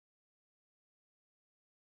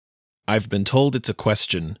I've been told it's a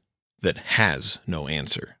question that has no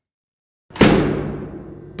answer.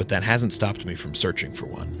 But that hasn't stopped me from searching for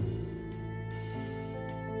one.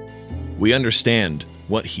 We understand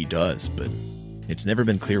what he does, but it's never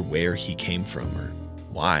been clear where he came from or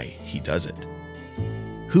why he does it.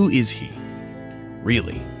 Who is he,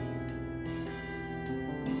 really?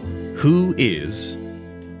 Who is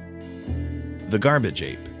the Garbage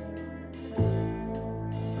Ape?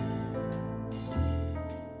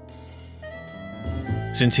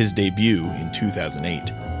 Since his debut in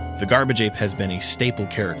 2008, the Garbage Ape has been a staple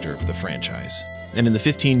character of the franchise, and in the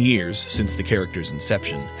 15 years since the character's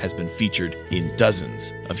inception has been featured in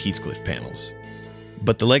dozens of Heathcliff panels.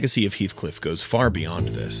 But the legacy of Heathcliff goes far beyond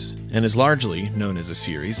this, and is largely known as a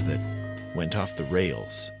series that went off the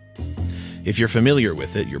rails. If you're familiar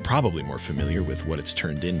with it, you're probably more familiar with what it's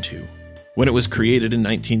turned into. When it was created in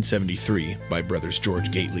 1973 by brothers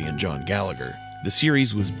George Gately and John Gallagher, the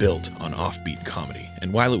series was built on offbeat comedy,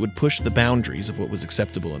 and while it would push the boundaries of what was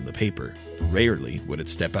acceptable in the paper, rarely would it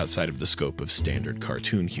step outside of the scope of standard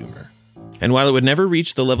cartoon humor. And while it would never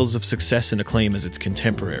reach the levels of success and acclaim as its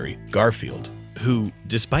contemporary, Garfield, who,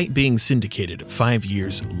 despite being syndicated 5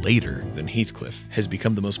 years later than Heathcliff, has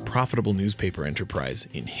become the most profitable newspaper enterprise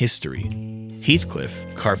in history,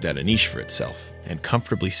 Heathcliff carved out a niche for itself and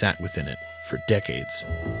comfortably sat within it for decades.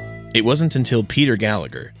 It wasn't until Peter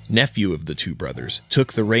Gallagher, nephew of the two brothers,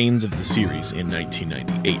 took the reins of the series in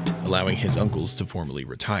 1998, allowing his uncles to formally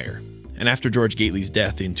retire. And after George Gately's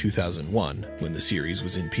death in 2001, when the series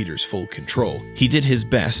was in Peter's full control, he did his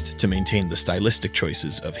best to maintain the stylistic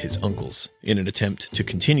choices of his uncles, in an attempt to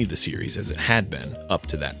continue the series as it had been up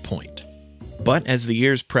to that point. But as the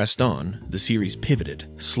years pressed on, the series pivoted,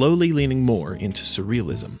 slowly leaning more into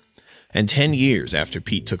surrealism. And 10 years after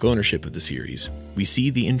Pete took ownership of the series, we see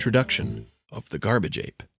the introduction of the Garbage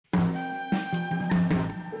Ape.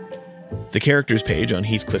 The characters page on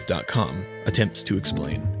Heathcliff.com attempts to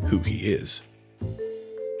explain who he is.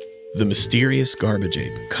 The mysterious Garbage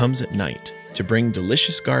Ape comes at night to bring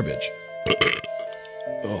delicious garbage,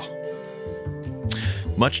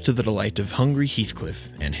 much to the delight of hungry Heathcliff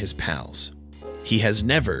and his pals. He has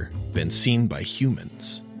never been seen by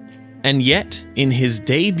humans. And yet, in his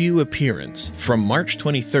debut appearance from March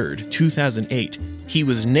 23rd, 2008, he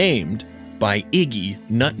was named by Iggy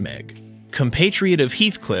Nutmeg, compatriot of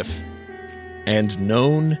Heathcliff and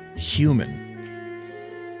known human.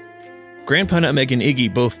 Grandpa Nutmeg and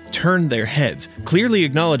Iggy both turned their heads, clearly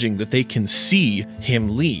acknowledging that they can see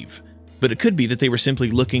him leave. But it could be that they were simply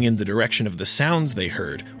looking in the direction of the sounds they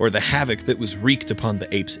heard, or the havoc that was wreaked upon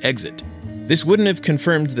the ape's exit. This wouldn't have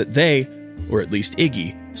confirmed that they, or at least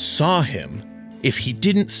Iggy, saw him if he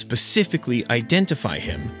didn't specifically identify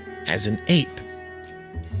him as an ape.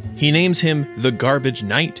 He names him the Garbage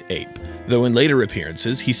Night Ape, though in later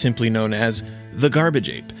appearances he's simply known as the Garbage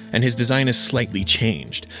Ape, and his design is slightly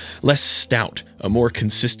changed. Less stout, a more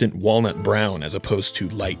consistent walnut brown as opposed to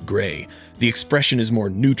light gray. The expression is more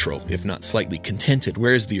neutral, if not slightly contented,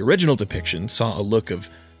 whereas the original depiction saw a look of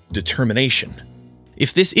determination.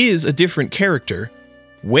 If this is a different character,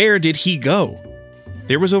 where did he go?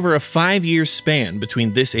 There was over a 5-year span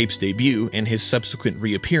between this ape's debut and his subsequent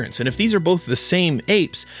reappearance, and if these are both the same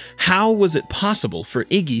apes, how was it possible for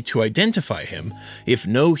Iggy to identify him if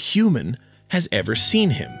no human has ever seen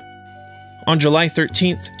him? On July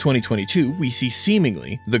 13th, 2022, we see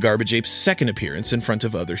seemingly the Garbage Ape's second appearance in front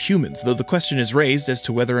of other humans, though the question is raised as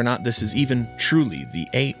to whether or not this is even truly the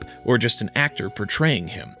ape, or just an actor portraying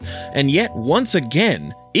him. And yet, once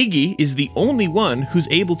again, Iggy is the only one who's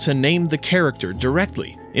able to name the character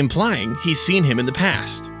directly, implying he's seen him in the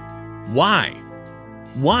past. Why?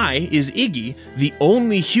 Why is Iggy the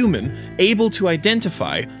only human able to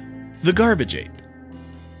identify the Garbage Ape?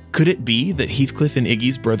 Could it be that Heathcliff and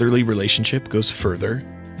Iggy's brotherly relationship goes further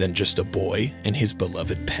than just a boy and his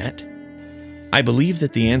beloved pet? I believe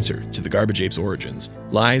that the answer to the Garbage Ape's origins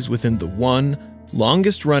lies within the one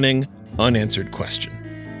longest-running, unanswered question.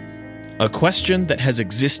 A question that has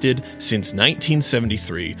existed since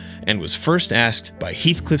 1973 and was first asked by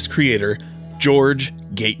Heathcliff's creator, George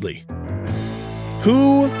Gately.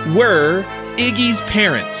 Who were Iggy's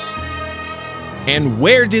parents? And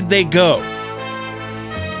where did they go?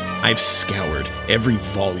 I've scoured every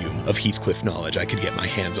volume of Heathcliff knowledge I could get my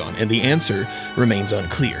hands on, and the answer remains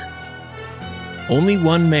unclear. Only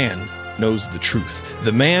one man knows the truth,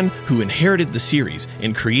 the man who inherited the series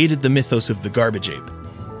and created the mythos of the Garbage Ape.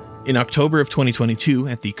 In October of 2022,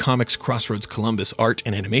 at the Comics Crossroads Columbus Art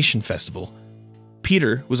and Animation Festival,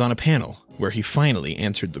 Peter was on a panel where he finally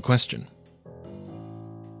answered the question.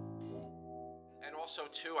 And also,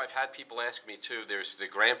 too, I've had people ask me, too, there's the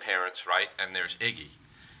grandparents, right, and there's Iggy.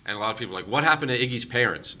 And a lot of people are like, what happened to Iggy's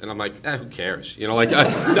parents? And I'm like, who cares? You know, like,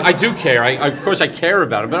 I do care. Of course I care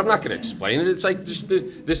about it, but I'm not going to explain it. It's like, just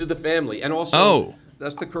this is the family. And also... Oh.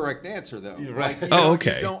 That's the correct answer, though. Right. Like,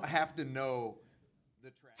 okay. You don't have to know the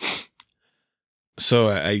track. So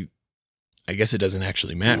I guess it doesn't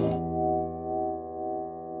actually matter.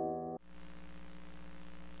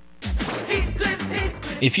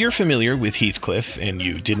 If you're familiar with Heathcliff and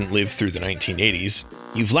you didn't live through the 1980s,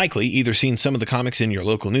 you've likely either seen some of the comics in your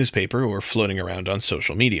local newspaper or floating around on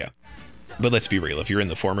social media. But let's be real, if you're in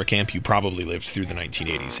the former camp, you probably lived through the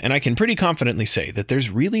 1980s, and I can pretty confidently say that there's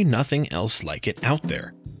really nothing else like it out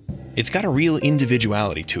there. It's got a real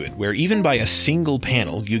individuality to it, where even by a single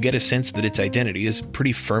panel, you get a sense that its identity is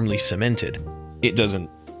pretty firmly cemented. It doesn't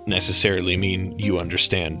necessarily mean you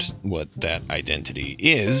understand what that identity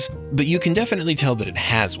is, but you can definitely tell that it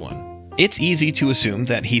has one. It's easy to assume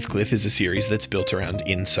that Heathcliff is a series that's built around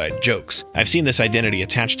inside jokes. I've seen this identity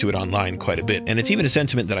attached to it online quite a bit, and it's even a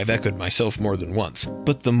sentiment that I've echoed myself more than once.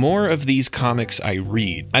 But the more of these comics I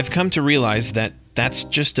read, I've come to realize that that's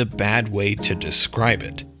just a bad way to describe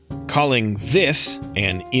it. Calling this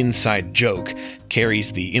an inside joke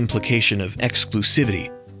carries the implication of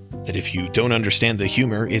exclusivity, that if you don't understand the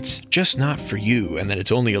humor, it's just not for you, and that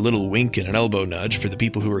it's only a little wink and an elbow nudge for the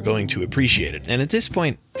people who are going to appreciate it. And at this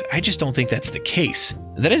point, I just don't think that's the case.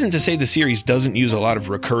 That isn't to say the series doesn't use a lot of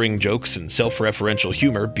recurring jokes and self-referential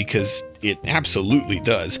humor, because it absolutely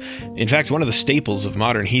does. In fact, one of the staples of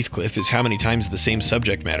modern Heathcliff is how many times the same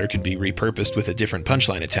subject matter could be repurposed with a different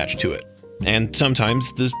punchline attached to it. And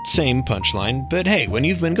sometimes the same punchline, but hey, when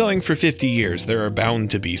you've been going for 50 years, there are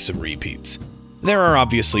bound to be some repeats. There are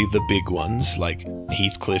obviously the big ones, like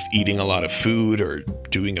Heathcliff eating a lot of food, or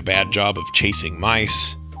doing a bad job of chasing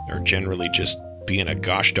mice, or generally just being a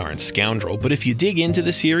gosh darn scoundrel, but if you dig into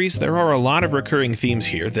the series, there are a lot of recurring themes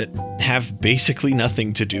here that have basically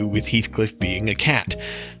nothing to do with Heathcliff being a cat.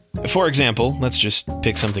 For example, let's just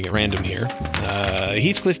pick something at random here.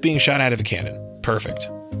 Heathcliff being shot out of a cannon. Perfect.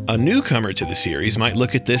 A newcomer to the series might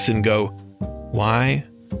look at this and go, why?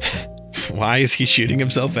 Why is he shooting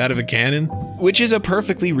himself out of a cannon? Which is a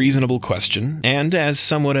perfectly reasonable question, and as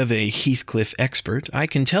somewhat of a Heathcliff expert, I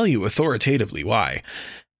can tell you authoritatively why.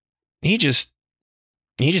 He just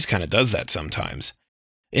kind of does that sometimes.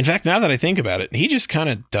 In fact, now that I think about it, he just kind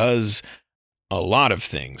of does a lot of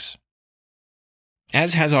things.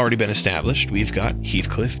 As has already been established, we've got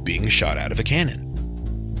Heathcliff being shot out of a cannon.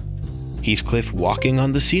 Heathcliff walking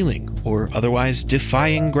on the ceiling, or otherwise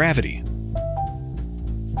defying gravity.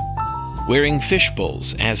 Wearing fish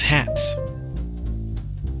bowls as hats.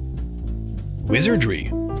 Wizardry.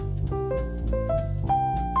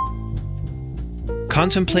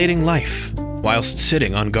 Contemplating life whilst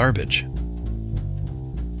sitting on garbage.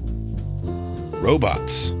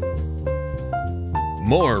 Robots.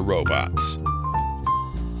 More robots.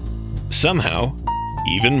 Somehow,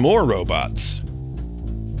 even more robots.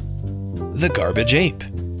 The Garbage Ape.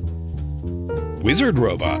 Wizard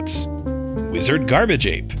robots. Wizard Garbage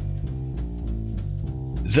Ape.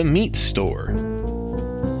 The Meat Store.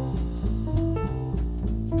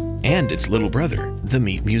 And its little brother, the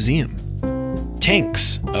Meat Museum.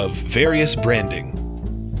 Tanks of various branding.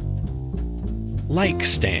 Like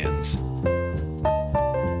stands.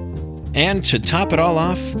 And to top it all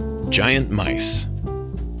off, giant mice.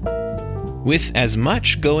 With as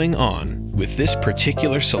much going on with this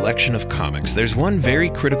particular selection of comics, there's one very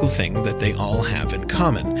critical thing that they all have in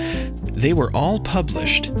common. They were all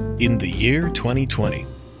published in the year 2020.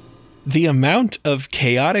 The amount of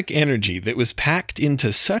chaotic energy that was packed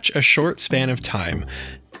into such a short span of time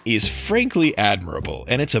is frankly admirable,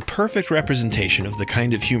 and it's a perfect representation of the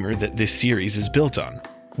kind of humor that this series is built on.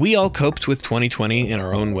 We all coped with 2020 in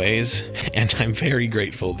our own ways, and I'm very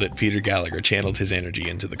grateful that Peter Gallagher channeled his energy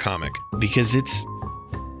into the comic, because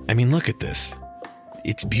I mean, look at this.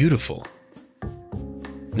 It's beautiful.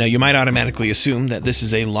 Now, you might automatically assume that this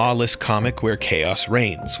is a lawless comic where chaos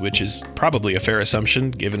reigns, which is probably a fair assumption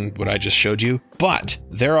given what I just showed you, but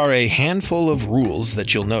there are a handful of rules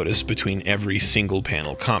that you'll notice between every single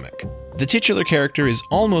panel comic. The titular character is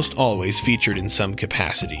almost always featured in some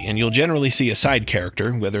capacity, and you'll generally see a side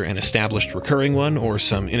character, whether an established recurring one or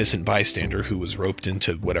some innocent bystander who was roped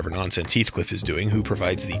into whatever nonsense Heathcliff is doing, who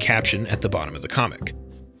provides the caption at the bottom of the comic.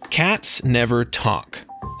 Cats never talk.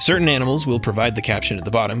 Certain animals will provide the caption at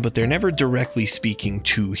the bottom, but they're never directly speaking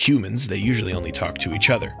to humans, they usually only talk to each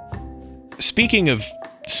other. Speaking of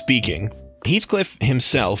speaking, Heathcliff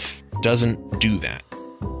himself doesn't do that.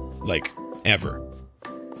 Like, ever.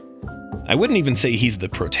 I wouldn't even say he's the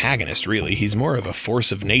protagonist, really. He's more of a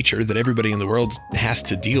force of nature that everybody in the world has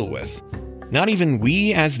to deal with. Not even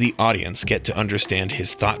we as the audience get to understand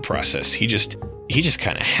his thought process. He just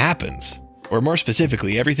kind of happens. Or more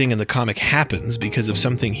specifically, everything in the comic happens because of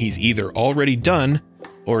something he's either already done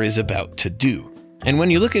or is about to do. And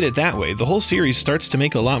when you look at it that way, the whole series starts to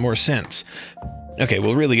make a lot more sense. Okay,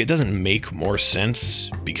 well really, it doesn't make more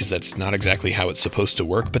sense, because that's not exactly how it's supposed to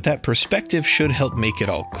work, but that perspective should help make it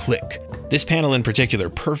all click. This panel in particular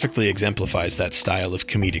perfectly exemplifies that style of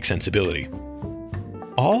comedic sensibility.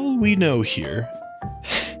 All we know here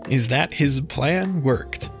is that his plan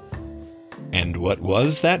worked. And what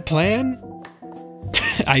was that plan?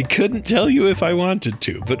 I couldn't tell you if I wanted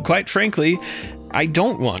to, but quite frankly, I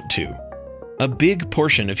don't want to. A big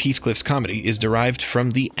portion of Heathcliff's comedy is derived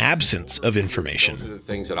from the absence of information. Those are the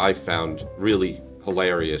things that I found really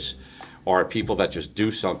hilarious, are people that just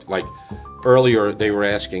do something. Like earlier, they were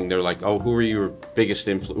asking, they're like, oh, who are your biggest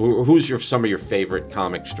who's some of your favorite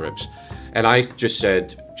comic strips? And I just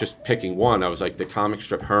said, just picking one, I was like, the comic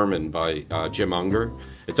strip Herman by Jim Unger.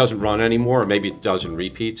 It doesn't run anymore, or maybe it does in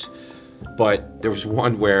repeats. But there was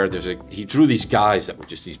one where he drew these guys that were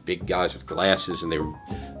just these big guys with glasses, and they were,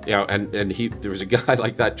 you know, and there was a guy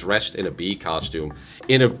like that dressed in a bee costume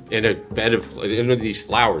in a bed of these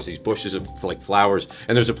flowers, these bushes of like flowers,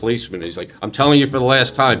 and there's a policeman, and he's like, I'm telling you for the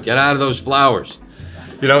last time, get out of those flowers.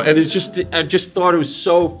 You know, and it's just, I just thought it was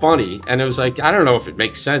so funny, and it was like, I don't know if it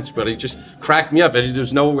makes sense, but it just cracked me up, and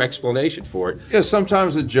there's no explanation for it. Yeah,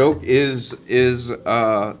 sometimes a joke is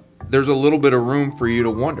there's a little bit of room for you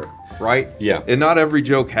to wonder, right? Yeah. And not every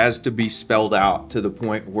joke has to be spelled out to the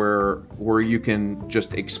point where you can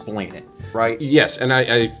just explain it, right? Yes, and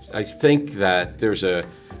I think that there's a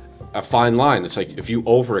fine line. It's like if you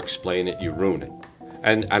over-explain it, you ruin it.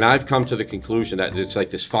 And I've come to the conclusion that it's like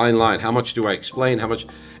this fine line. How much do I explain? How much?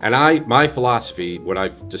 And my philosophy, what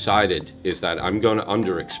I've decided, is that I'm going to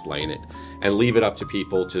under-explain it and leave it up to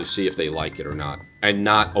people to see if they like it or not, and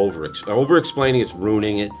not over-explain. Over-explaining is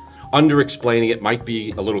ruining it. Under-explaining it might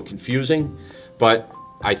be a little confusing, but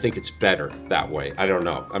I think it's better that way. I don't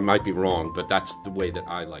know. I might be wrong, but that's the way that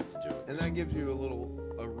I like to do it. And that gives you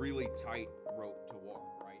a really tight rope to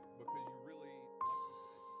walk, right? Because you really...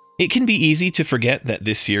 It can be easy to forget that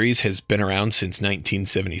this series has been around since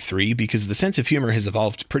 1973 because the sense of humor has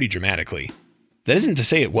evolved pretty dramatically. That isn't to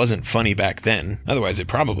say it wasn't funny back then, otherwise it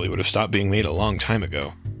probably would have stopped being made a long time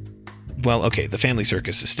ago. Well, okay, the family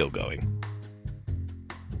circus is still going.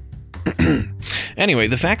 Anyway,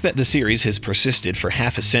 the fact that the series has persisted for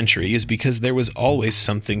half a century is because there was always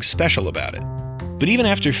something special about it. But even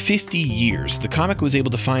after 50 years, the comic was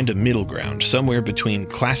able to find a middle ground somewhere between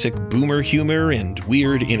classic boomer humor and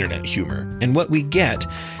weird internet humor. And what we get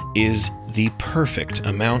is the perfect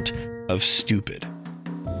amount of stupid.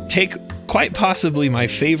 Take quite possibly my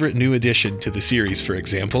favorite new addition to the series, for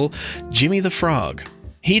example, Jimmy the Frog.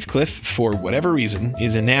 Heathcliff, for whatever reason,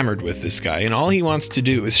 is enamored with this guy, and all he wants to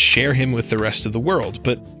do is share him with the rest of the world,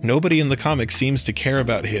 but nobody in the comic seems to care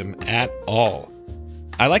about him at all.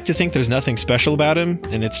 I like to think there's nothing special about him,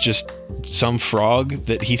 and it's just some frog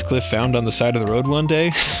that Heathcliff found on the side of the road one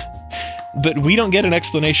day. But we don't get an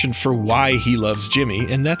explanation for why he loves Jimmy,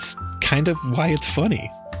 and that's kind of why it's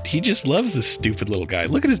funny. He just loves this stupid little guy.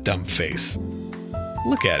 Look at his dumb face.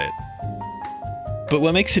 Look at it. But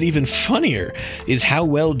what makes it even funnier is how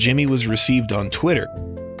well Jimmy was received on Twitter.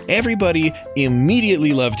 Everybody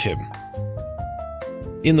immediately loved him.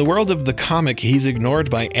 In the world of the comic, he's ignored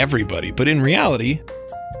by everybody, but in reality,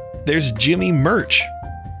 there's Jimmy merch.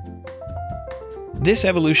 This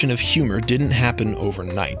evolution of humor didn't happen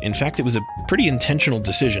overnight. In fact, it was a pretty intentional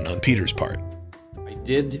decision on Peter's part.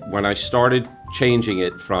 When I started changing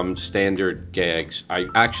it from standard gags, I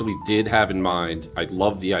actually did have in mind, I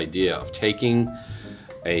love the idea of taking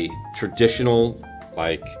a traditional,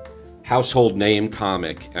 like, household name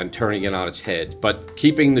comic and turning it on its head, but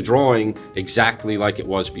keeping the drawing exactly like it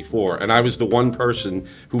was before. And I was the one person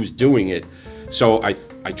who's doing it. So I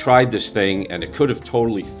tried this thing, and it could have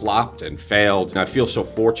totally flopped and failed. And I feel so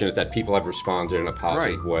fortunate that people have responded in a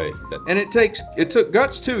positive way. And it took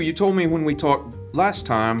guts too. You told me when we talked last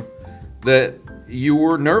time that you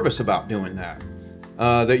were nervous about doing that.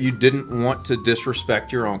 That you didn't want to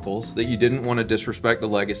disrespect your uncles, that you didn't want to disrespect the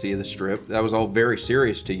legacy of the strip. That was all very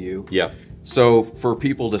serious to you. Yeah. So for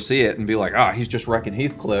people to see it and be like, he's just wrecking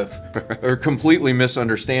Heathcliff, or completely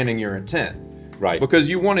misunderstanding your intent. Right. Because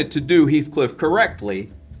you wanted to do Heathcliff correctly,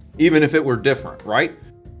 even if it were different, right?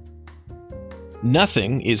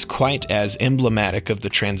 Nothing is quite as emblematic of the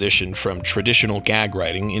transition from traditional gag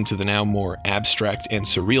writing into the now more abstract and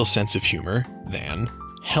surreal sense of humor than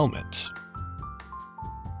helmets.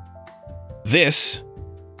 This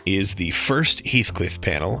is the first Heathcliff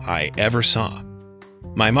panel I ever saw.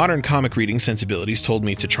 My modern comic reading sensibilities told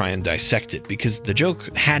me to try and dissect it, because the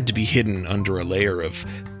joke had to be hidden under a layer of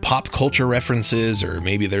pop culture references, or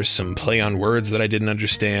maybe there's some play on words that I didn't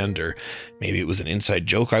understand, or maybe it was an inside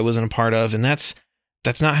joke I wasn't a part of, and that's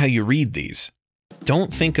not how you read these.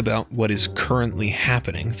 Don't think about what is currently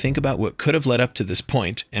happening. Think about what could have led up to this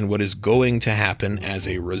point and what is going to happen as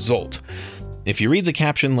a result. If you read the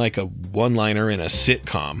caption like a one-liner in a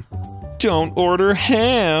sitcom, "Don't order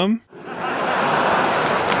ham,"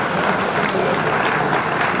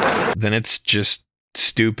 then it's just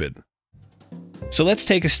stupid. So let's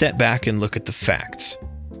take a step back and look at the facts.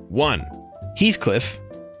 1. Heathcliff,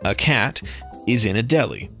 a cat, is in a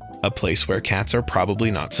deli, a place where cats are probably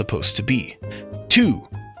not supposed to be. 2.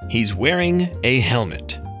 He's wearing a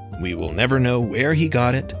helmet. We will never know where he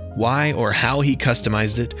got it, why or how he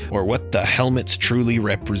customized it, or what the helmets truly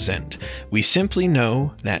represent. We simply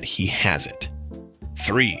know that he has it.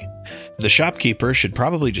 3. The shopkeeper should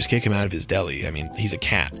probably just kick him out of his deli. I mean, he's a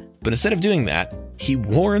cat. But instead of doing that, he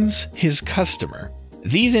warns his customer.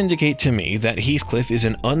 These indicate to me that Heathcliff is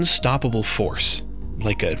an unstoppable force,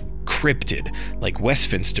 like a cryptid, like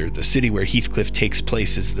Westminster, the city where Heathcliff takes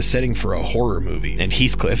place, is the setting for a horror movie, and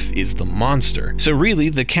Heathcliff is the monster. So really,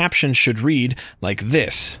 the caption should read like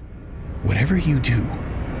this: "Whatever you do,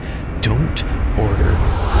 don't order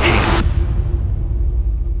ham."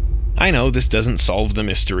 I know this doesn't solve the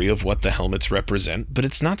mystery of what the helmets represent, but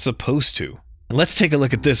it's not supposed to. Let's take a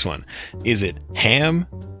look at this one. Is it ham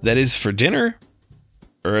that is for dinner?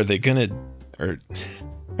 Or are they gonna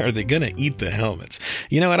eat the helmets?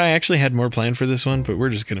 You know what, I actually had more planned for this one, but we're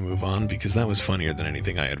just gonna move on because that was funnier than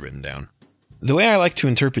anything I had written down. The way I like to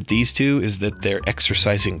interpret these two is that they're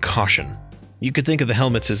exercising caution. You could think of the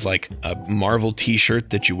helmets as like a Marvel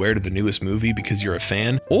t-shirt that you wear to the newest movie because you're a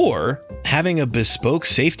fan, or having a bespoke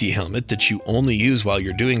safety helmet that you only use while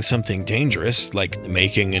you're doing something dangerous, like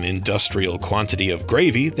making an industrial quantity of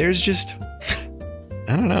gravy. There's just,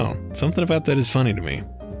 I don't know, something about that is funny to me.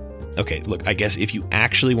 Okay, look, I guess if you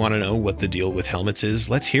actually want to know what the deal with helmets is,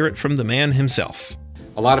 let's hear it from the man himself.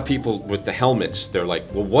 A lot of people with the helmets, they're like,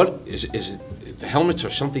 well, what is it? The helmets are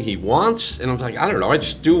something he wants? And I'm like, I don't know, I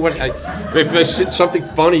just do what if something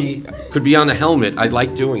funny could be on the helmet, I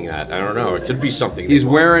like doing that. I don't know, it could be something. He's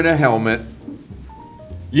wearing a helmet.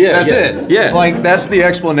 Yeah, that's it. Yeah, like that's the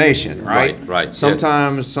explanation, right? Right.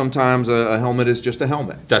 Sometimes a helmet is just a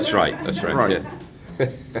helmet. That's right. Right. Yeah.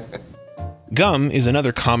 Gum is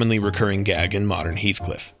another commonly recurring gag in modern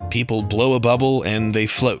Heathcliff. People blow a bubble and they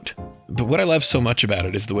float. But what I love so much about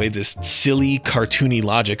it is the way this silly, cartoony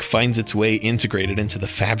logic finds its way integrated into the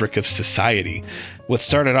fabric of society. What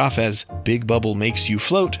started off as "big bubble makes you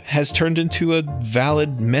float" has turned into a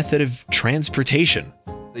valid method of transportation.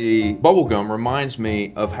 The bubblegum reminds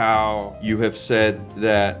me of how you have said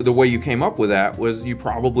that the way you came up with that was you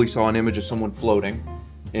probably saw an image of someone floating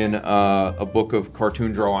in a book of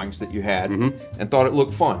cartoon drawings that you had and thought it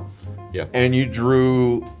looked fun. Yeah. And you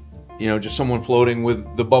drew, you know, just someone floating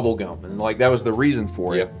with the bubble gum, and like that was the reason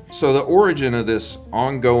for it. So the origin of this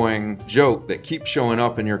ongoing joke that keeps showing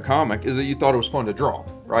up in your comic is that you thought it was fun to draw,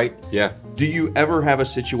 right? Yeah. Do you ever have a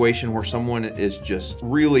situation where someone is just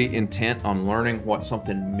really intent on learning what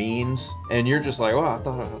something means, and you're just like, oh, I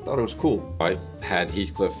thought it was cool? I had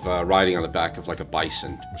Heathcliff riding on the back of like a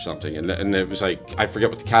bison or something, and it was like, I forget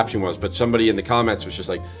what the caption was, but somebody in the comments was just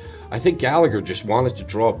like, I think Gallagher just wanted to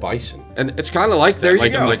draw a bison. And it's kind of like that. There you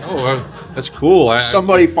like, go. I'm like, oh, that's cool.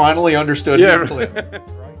 Somebody finally understood Heathcliff.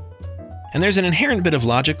 And there's an inherent bit of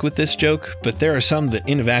logic with this joke, but there are some that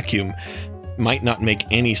in a vacuum might not make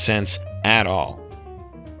any sense at all.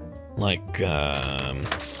 Like,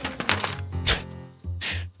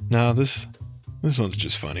 no, this one's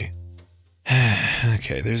just funny.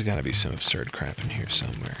 Okay, there's gotta be some absurd crap in here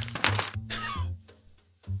somewhere.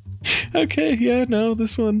 Okay, yeah, no,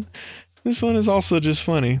 this one is also just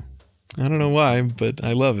funny. I don't know why, but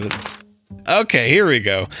I love it. Okay, here we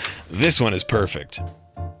go. This one is perfect.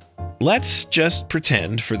 Let's just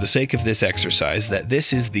pretend, for the sake of this exercise, that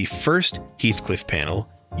this is the first Heathcliff panel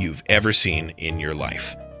you've ever seen in your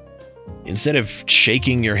life. Instead of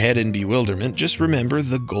shaking your head in bewilderment, just remember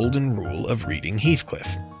the golden rule of reading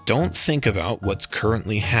Heathcliff. Don't think about what's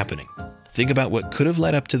currently happening. Think about what could have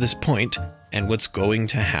led up to this point and what's going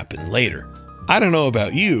to happen later. I don't know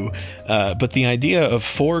about you, but the idea of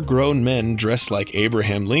 4 grown men dressed like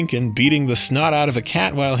Abraham Lincoln beating the snot out of a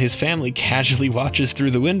cat while his family casually watches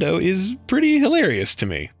through the window is pretty hilarious to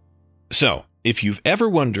me. So, if you've ever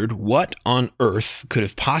wondered what on earth could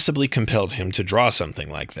have possibly compelled him to draw something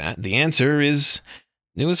like that, the answer is,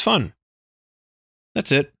 it was fun.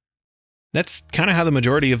 That's it. That's kind of how the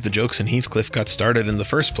majority of the jokes in Heathcliff got started in the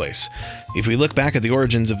first place. If we look back at the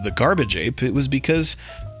origins of the garbage ape, it was because,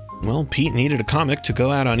 well, Pete needed a comic to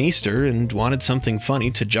go out on Easter and wanted something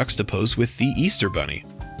funny to juxtapose with the Easter Bunny.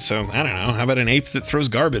 So, I don't know, how about an ape that throws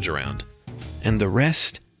garbage around? And the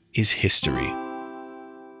rest is history.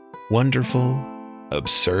 Wonderful,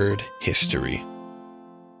 absurd history.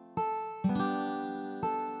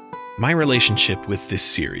 My relationship with this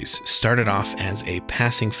series started off as a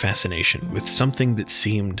passing fascination with something that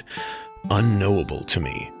seemed unknowable to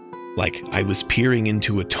me. Like I was peering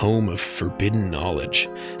into a tome of forbidden knowledge,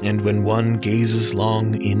 and when one gazes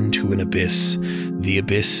long into an abyss, the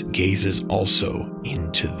abyss gazes also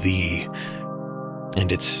into thee.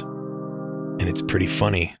 And it's pretty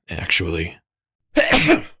funny, actually.